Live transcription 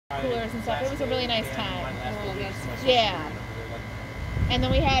coolers and stuff. It was a really nice time. Yeah. And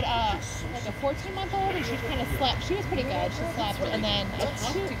then we had like a 14-month-old, and she kind of slept. She was pretty good. She slept, and then it's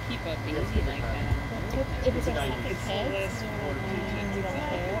tough to keep a baby like that. It was our second kid. We don't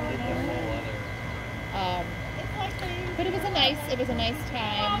care. But it was a nice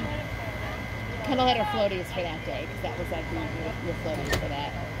time. Kind of let our floaties for that day, because that was like your floaties for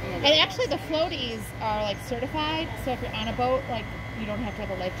that. And actually, the floaties are like certified, so if you're on a boat, like you don't have to have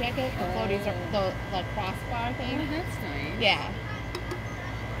a life jacket. The floaties are the like crossbar thing. Oh, that's nice. Yeah.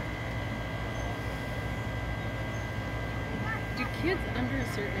 Do kids under a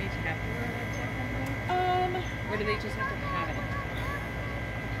certain age have to wear a life jacket? Or do they just have to have it?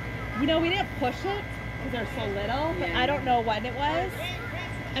 You know, we didn't push it because they're so little, but I don't know when it was.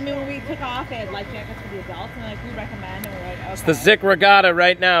 I mean, when we took off, they had life jackets for the adults, and like we recommend, and we're like, okay. It's the Zick Regatta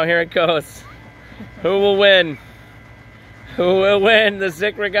right now. Here it goes. Who will win? Who will win the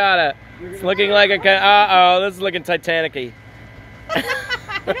Zick Regatta? It's looking like a... Uh-oh, this is looking Titanic-y. I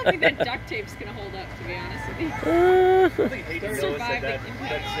don't think that duct tape's going to hold up, to be honest with you. I think that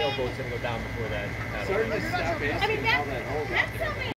sailboat's going to go down before that. I mean, that's something.